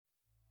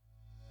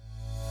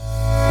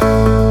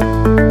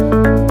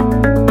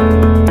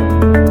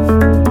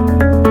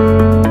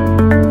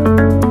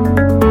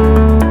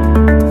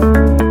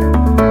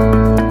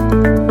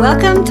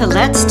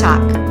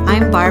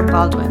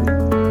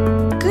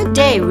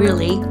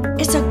really.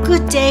 It's a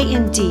good day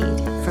indeed,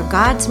 for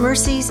God's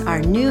mercies are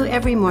new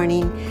every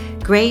morning.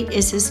 Great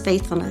is His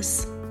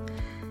faithfulness.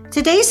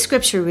 Today's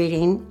scripture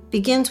reading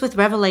begins with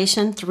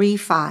Revelation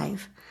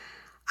 3:5.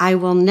 I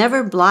will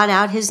never blot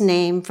out His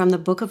name from the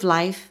book of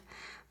life,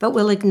 but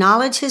will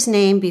acknowledge His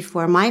name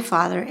before my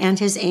Father and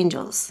His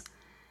angels.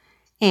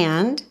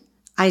 And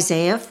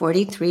Isaiah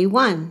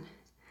 43:1.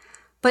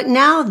 But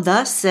now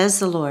thus says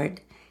the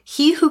Lord,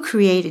 He who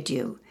created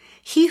you,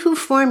 He who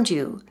formed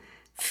you,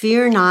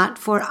 fear not,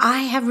 for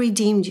I have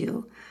redeemed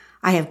you.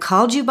 I have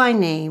called you by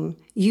name.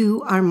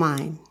 You are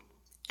mine.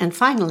 And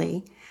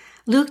finally,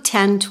 Luke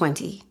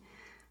 10:20.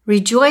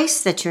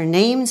 Rejoice that your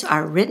names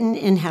are written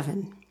in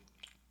heaven.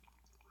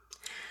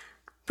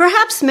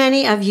 Perhaps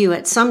many of you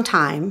at some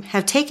time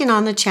have taken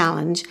on the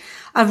challenge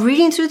of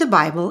reading through the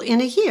Bible in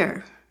a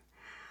year.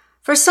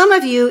 For some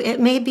of you, it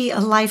may be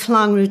a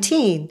lifelong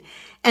routine,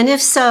 and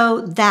if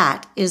so,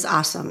 that is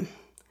awesome.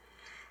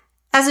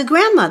 As a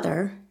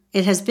grandmother,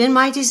 it has been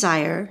my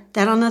desire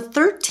that on the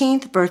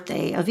 13th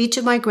birthday of each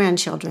of my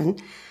grandchildren,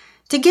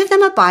 to give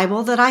them a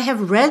Bible that I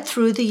have read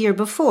through the year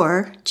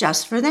before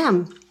just for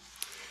them.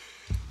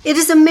 It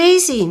is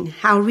amazing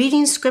how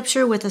reading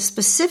scripture with a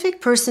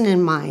specific person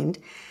in mind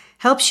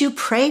helps you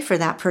pray for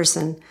that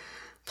person,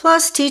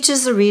 plus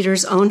teaches the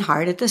reader's own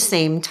heart at the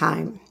same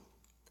time.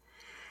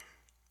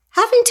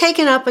 Having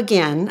taken up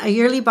again a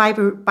yearly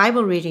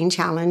Bible reading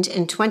challenge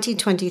in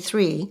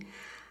 2023,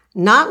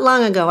 not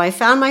long ago, I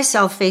found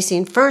myself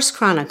facing 1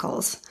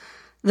 Chronicles,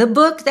 the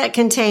book that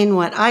contained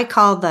what I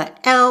call the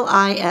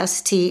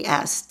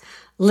LISTS,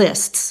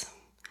 lists.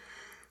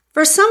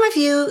 For some of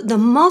you, the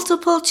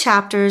multiple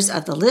chapters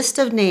of the list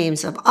of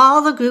names of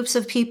all the groups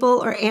of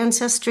people or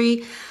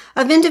ancestry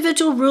of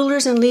individual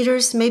rulers and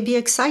leaders may be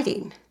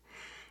exciting.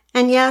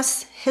 And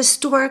yes,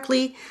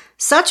 historically,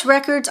 such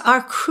records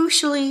are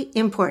crucially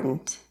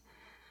important.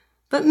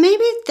 But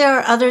maybe there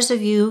are others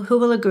of you who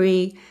will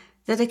agree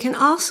that it can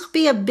also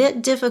be a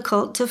bit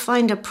difficult to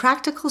find a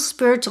practical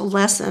spiritual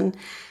lesson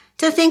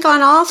to think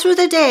on all through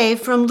the day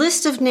from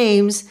lists of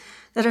names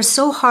that are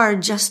so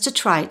hard just to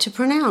try to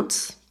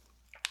pronounce.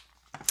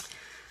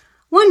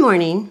 One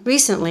morning,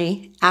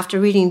 recently, after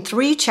reading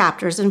 3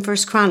 chapters in 1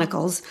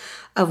 Chronicles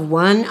of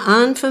one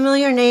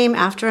unfamiliar name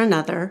after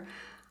another,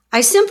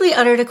 I simply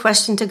uttered a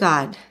question to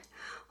God.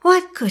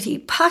 What could He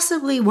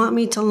possibly want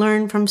me to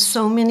learn from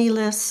so many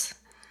lists?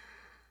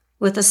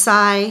 With a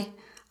sigh,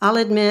 I'll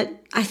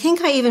admit, I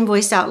think I even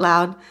voiced out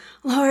loud,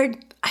 Lord,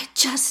 I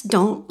just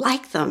don't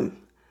like them.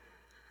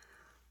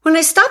 When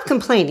I stopped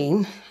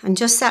complaining and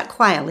just sat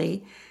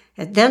quietly,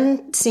 it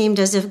then seemed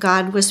as if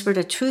God whispered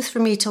a truth for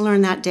me to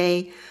learn that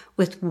day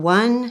with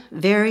one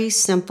very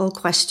simple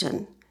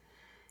question.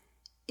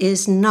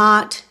 Is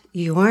not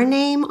your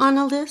name on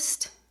a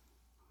list?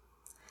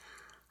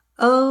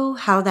 Oh,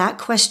 how that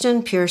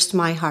question pierced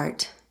my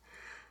heart.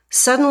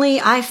 Suddenly,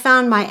 I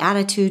found my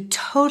attitude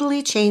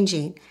totally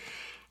changing,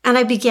 and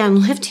I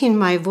began lifting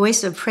my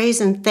voice of praise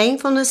and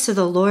thankfulness to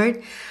the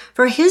Lord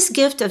for His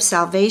gift of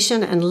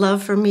salvation and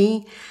love for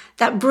me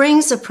that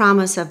brings the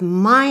promise of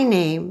my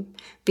name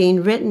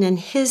being written in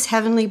His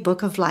heavenly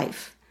book of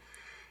life.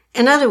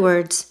 In other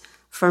words,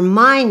 for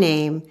my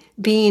name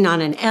being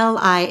on an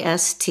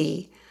LIST,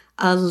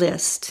 a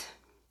list.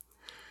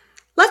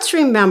 Let's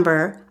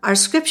remember our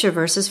scripture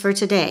verses for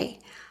today.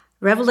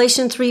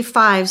 Revelation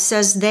 3:5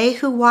 says, They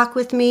who walk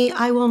with me,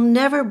 I will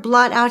never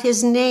blot out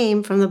His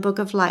name from the book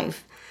of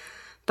life,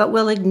 but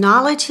will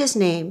acknowledge His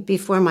name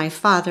before my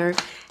Father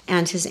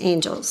and His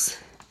angels.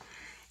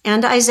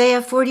 And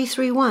Isaiah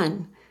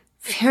 43:1,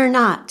 Fear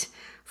not,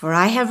 for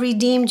I have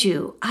redeemed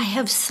you. I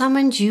have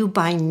summoned you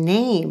by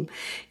name.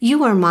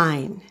 You are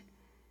mine.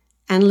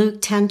 And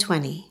Luke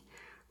 10:20,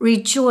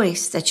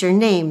 Rejoice that your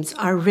names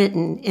are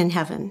written in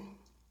heaven.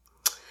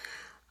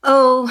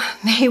 Oh,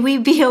 may we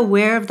be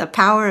aware of the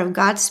power of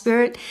God's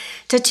Spirit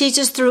to teach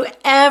us through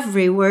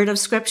every word of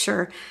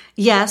Scripture,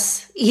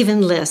 yes,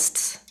 even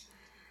lists.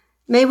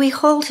 May we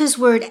hold His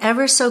word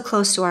ever so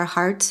close to our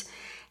hearts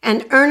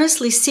and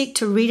earnestly seek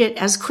to read it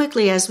as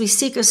quickly as we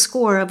seek a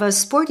score of a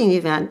sporting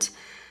event,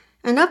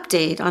 an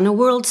update on a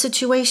world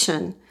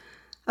situation,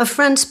 a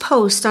friend's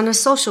post on a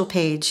social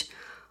page,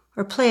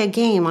 or play a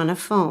game on a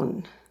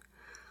phone.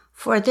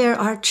 For there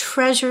are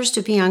treasures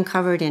to be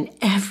uncovered in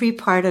every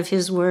part of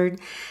His word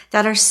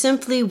that are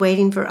simply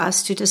waiting for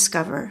us to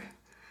discover.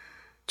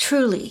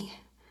 Truly,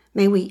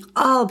 may we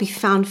all be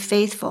found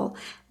faithful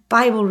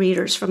Bible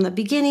readers from the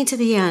beginning to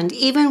the end,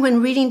 even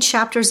when reading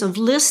chapters of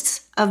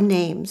lists of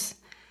names.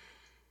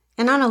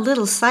 And on a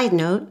little side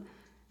note,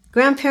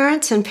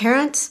 grandparents and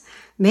parents,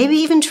 maybe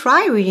even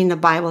try reading the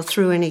Bible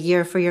through in a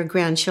year for your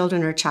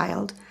grandchildren or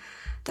child.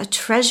 The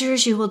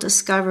treasures you will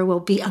discover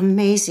will be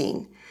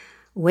amazing,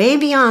 way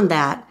beyond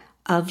that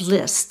of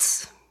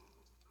lists.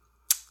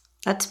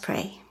 Let's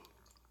pray.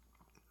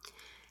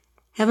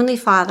 Heavenly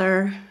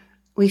Father,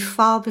 we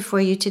fall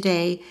before you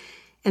today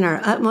in our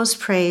utmost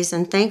praise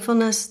and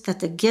thankfulness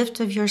that the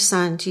gift of your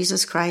Son,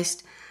 Jesus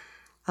Christ,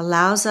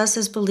 allows us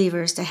as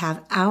believers to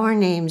have our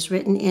names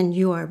written in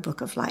your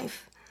book of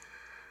life.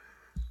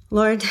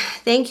 Lord,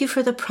 thank you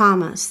for the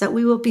promise that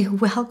we will be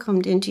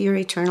welcomed into your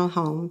eternal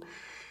home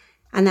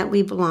and that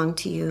we belong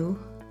to you.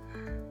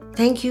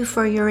 Thank you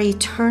for your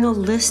eternal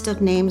list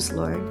of names,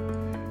 Lord,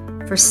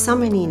 for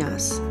summoning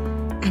us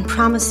and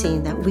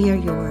promising that we are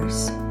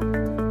yours.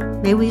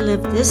 May we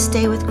live this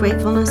day with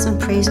gratefulness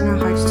and praise in our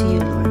hearts to you,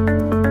 Lord.